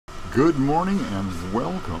Good morning and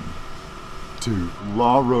welcome to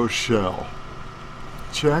La Rochelle.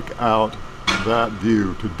 Check out that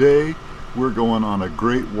view. Today we're going on a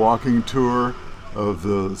great walking tour of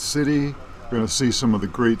the city. We're going to see some of the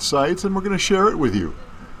great sights and we're going to share it with you.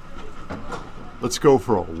 Let's go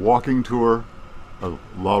for a walking tour of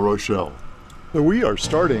La Rochelle. So we are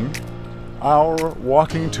starting our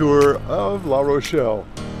walking tour of La Rochelle,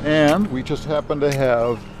 and we just happen to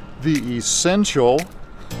have the essential,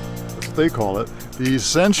 that's what they call it, the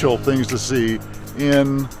essential things to see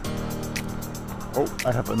in, oh,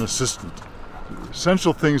 I have an assistant.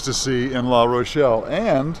 Essential things to see in La Rochelle,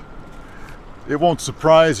 and it won't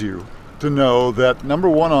surprise you to know that number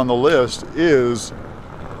one on the list is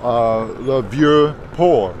Le Vieux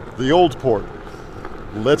Port, the old port.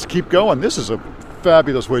 Let's keep going. This is a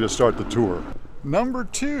fabulous way to start the tour. Number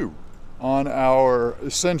two on our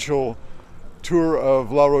essential tour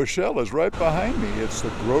of La Rochelle is right behind me. It's the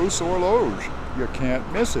Grosse Horloge. You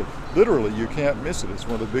can't miss it. Literally, you can't miss it. It's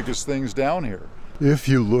one of the biggest things down here. If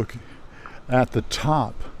you look at the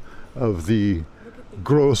top of the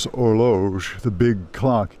Grosse Horloge, the big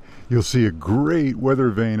clock, you'll see a great weather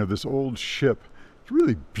vane of this old ship. It's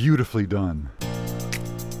really beautifully done.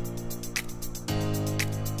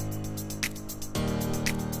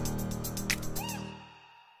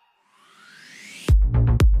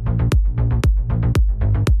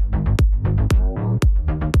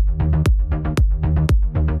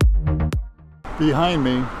 Behind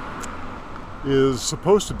me is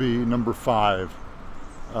supposed to be number 5,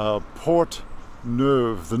 Port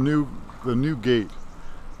Neuve, the new gate,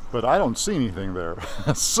 but I don't see anything there,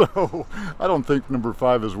 so I don't think number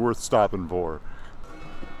 5 is worth stopping for.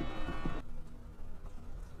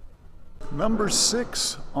 Number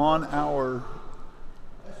 6 on our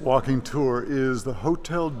walking tour is the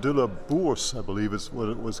Hotel de la Bourse, I believe is what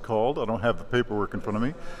it was called. I don't have the paperwork in front of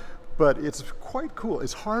me. But it's quite cool.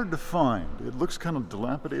 It's hard to find. It looks kind of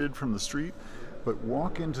dilapidated from the street, but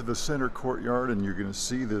walk into the center courtyard and you're going to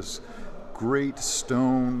see this great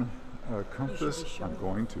stone compass. I'm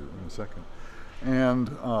going to in a second. And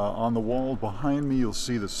on the wall behind me, you'll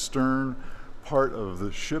see the stern part of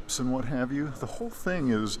the ships and what have you. The whole thing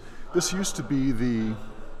is, this used to be the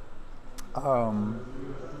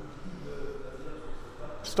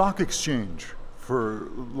stock exchange for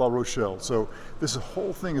La Rochelle. So this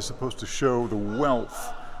whole thing is supposed to show the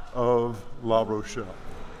wealth of La Rochelle.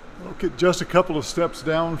 Okay, just a couple of steps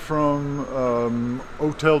down from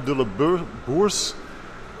Hotel de la Bourse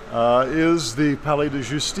is the Palais de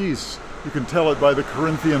Justice. You can tell it by the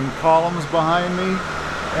Corinthian columns behind me,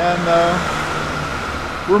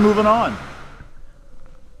 and we're moving on.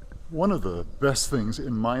 One of the best things,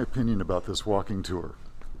 in my opinion, about this walking tour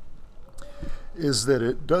is that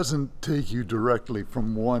it doesn't take you directly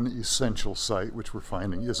from one essential site, which we're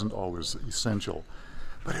finding isn't always essential,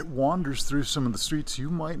 but it wanders through some of the streets you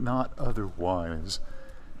might not otherwise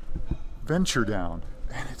venture down.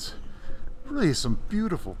 And it's really some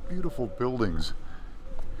beautiful, beautiful buildings,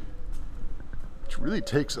 which really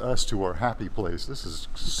takes us to our happy place. This is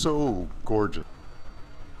so gorgeous.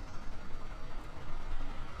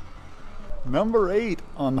 Number 8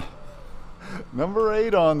 on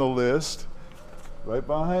the list, right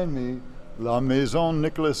behind me, La Maison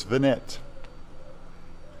Nicolas Venet.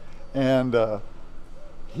 And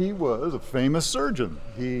he was a famous surgeon.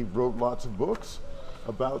 He wrote lots of books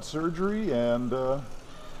about surgery, and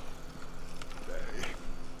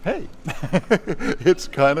hey, it's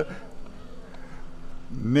kind of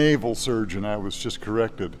naval surgeon, I was just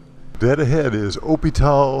corrected. Dead ahead is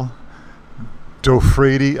Hôpital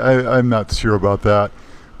d'Offrady. I'm not sure about that,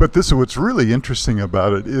 but this is what's really interesting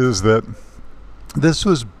about it is that this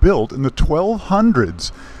was built in the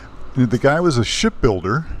 1200s. The guy was a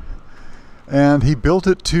shipbuilder, and he built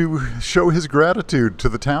it to show his gratitude to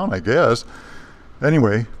the town, I guess.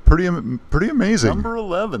 Anyway, pretty amazing. Number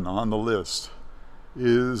 11 on the list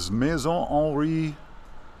is Maison Henri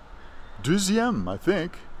II, I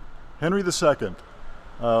think. Henry II.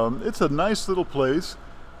 It's a nice little place.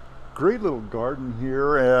 Great little garden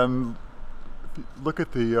here, and if you look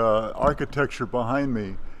at the architecture behind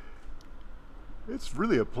me. It's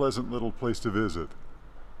really a pleasant little place to visit.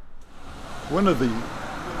 One of the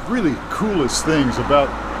really coolest things about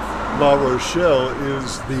La Rochelle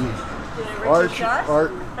is the art.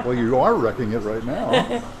 Well, you are wrecking it right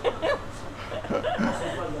now.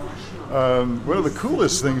 One of the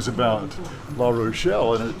coolest things about La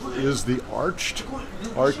Rochelle, and it is the arched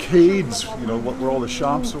arcades, you know, where all the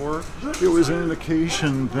shops were. It was an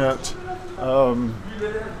indication that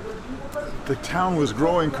the town was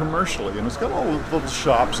growing commercially, and it's got all the little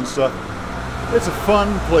shops and stuff. It's a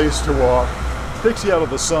fun place to walk. Takes you out of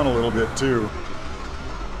the sun a little bit too.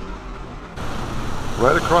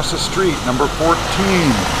 Right across the street, number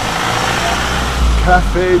 14.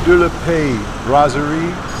 Café de la Paix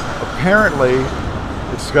Brasserie. Apparently,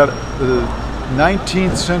 it's got the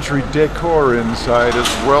 19th century decor inside. It's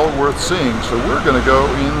well worth seeing, so we're gonna go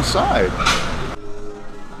inside.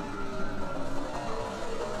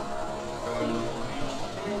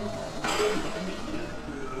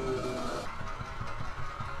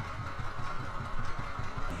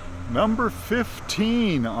 Number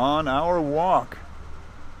 15 on our walk.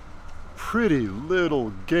 Pretty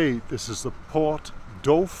little gate. This is the Porte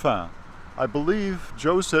Dauphin. I believe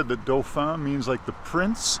Joe said that Dauphin means like the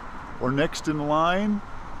prince or next in line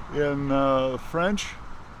in French.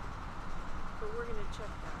 But we're going to check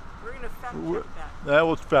that. We're going to fact check that.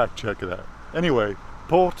 We'll fact check that. Anyway,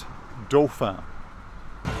 Porte Dauphin.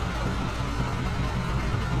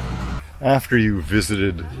 After you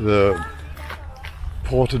visited the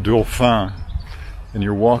Porte Dauphin and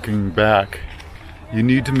you're walking back, you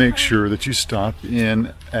need to make sure that you stop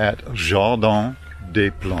in at Jardin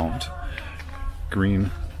des Plantes,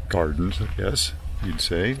 green gardens, I guess you'd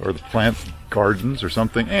say, or the plant gardens or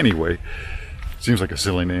something. Anyway, seems like a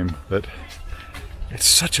silly name, but it's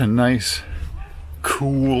such a nice,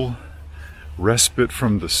 cool respite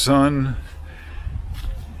from the sun.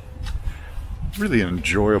 Really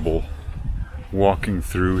enjoyable walking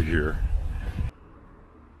through here.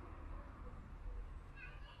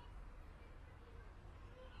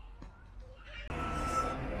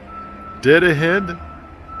 Dead ahead,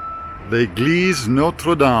 l'Église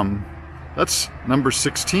Notre-Dame. That's number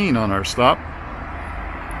 16 on our stop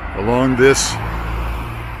along this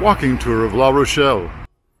walking tour of La Rochelle.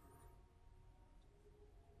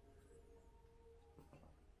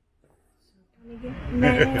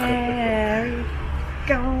 Mary,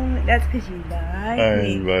 gone. That's because you like me. I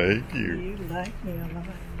like you. You like me a lot.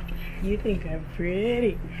 You think I'm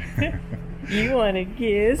pretty. You want to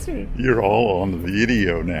kiss me. You're all on the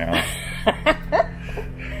video now.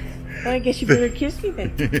 Well, I guess you better kiss me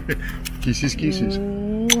then. Kisses, kisses.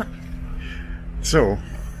 So,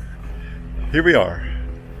 here we are,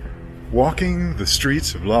 walking the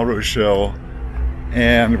streets of La Rochelle,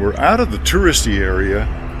 and we're out of the touristy area.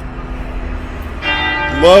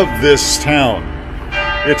 Love this town.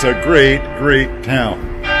 It's a great, great town.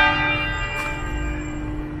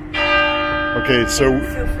 Okay, so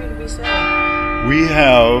Feel free to be silent. we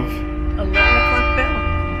have 11 o'clock bell.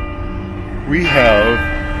 we have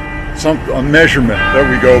a measurement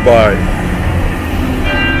that we go by.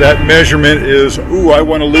 That measurement is, ooh, I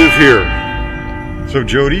want to live here. So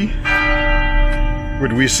Jody,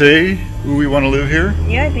 would we say, ooh, we want to live here?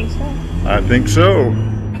 Yeah, I think so. I think so.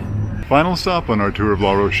 Final stop on our tour of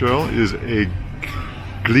La Rochelle is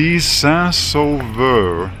Église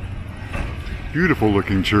Saint-Sauveur. Beautiful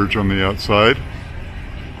looking church on the outside.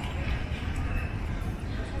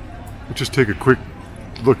 Let's just take a quick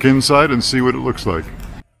look inside and see what it looks like.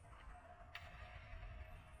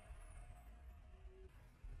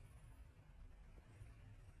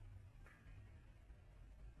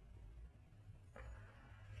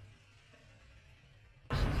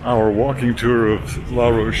 Our walking tour of La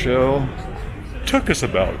Rochelle took us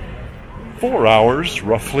about 4 hours,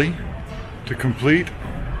 roughly, to complete.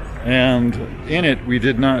 And in it, we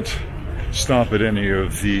did not stop at any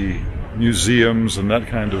of the museums and that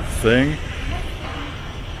kind of thing.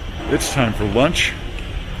 It's time for lunch.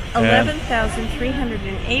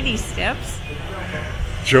 11,380 steps.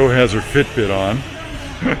 Joe has her Fitbit on.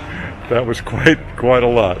 That was quite a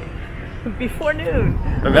lot. Before noon.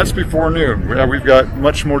 And that's before noon. Yeah, we've got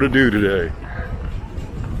much more to do today.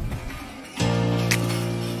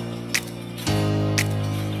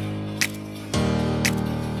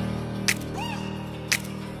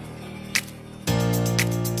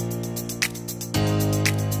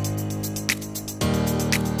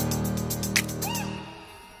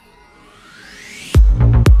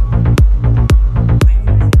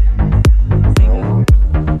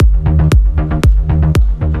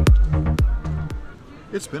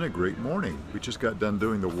 It's been a great morning. We just got done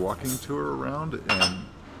doing the walking tour around, and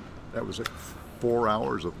that was like 4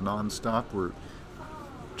 hours of non-stop where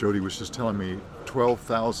Jody was just telling me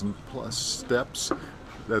 12,000 plus steps.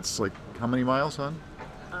 That's like how many miles, hon?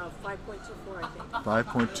 5.24, I think.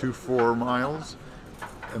 5.24 miles,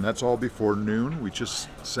 and that's all before noon. We just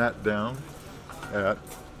sat down at,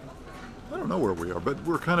 I don't know where we are, but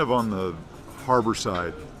we're kind of on the harbor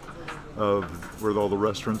side of where all the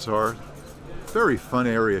restaurants are. Very fun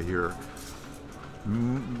area here.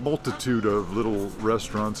 Multitude of little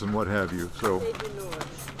restaurants and what have you. So,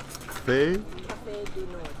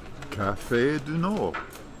 Café du Nord.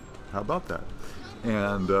 How about that?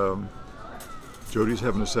 And Jody's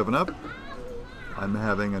having a 7-Up. I'm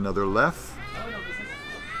having another Lef.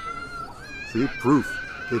 See, proof.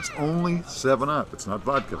 It's only 7-Up. It's not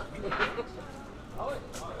vodka.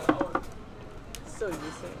 So you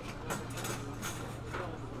say.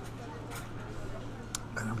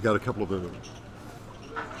 And I've got a couple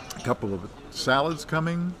of salads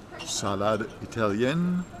coming. Salade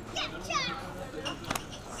Italienne.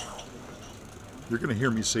 You're going to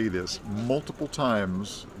hear me say this multiple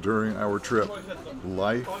times during our trip.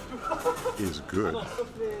 Life is good,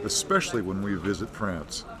 especially when we visit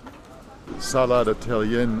France. Salade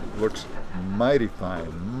Italienne looks mighty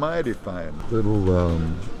fine, mighty fine. Little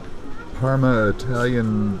Parma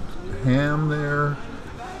Italian ham there.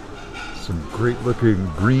 Some great looking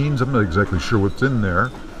greens. I'm not exactly sure what's in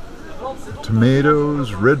there.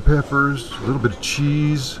 Tomatoes, red peppers, a little bit of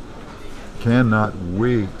cheese. Cannot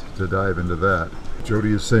wait to dive into that.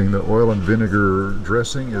 Jody is saying the oil and vinegar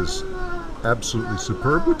dressing is absolutely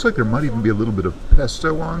superb. Looks like there might even be a little bit of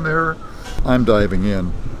pesto on there. I'm diving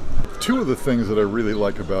in. Two of the things that I really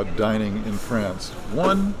like about dining in France.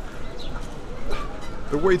 One,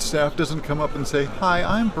 the wait staff doesn't come up and say, "Hi,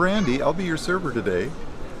 I'm Brandy, I'll be your server today."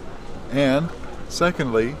 And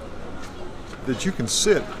secondly, that you can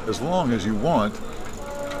sit as long as you want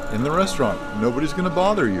in the restaurant. Nobody's going to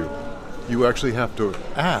bother you. You actually have to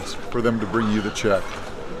ask for them to bring you the check.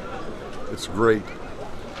 It's great.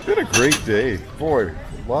 It's been a great day. Boy,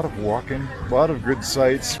 a lot of walking, a lot of good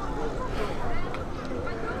sights.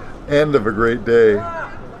 End of a great day.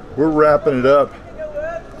 We're wrapping it up.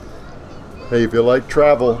 Hey, if you like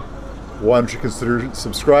travel, why don't you consider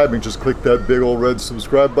subscribing? Just click that big old red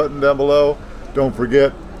subscribe button down below. Don't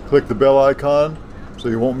forget, click the bell icon so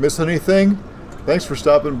you won't miss anything. Thanks for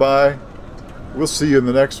stopping by. We'll see you in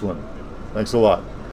the next one. Thanks a lot.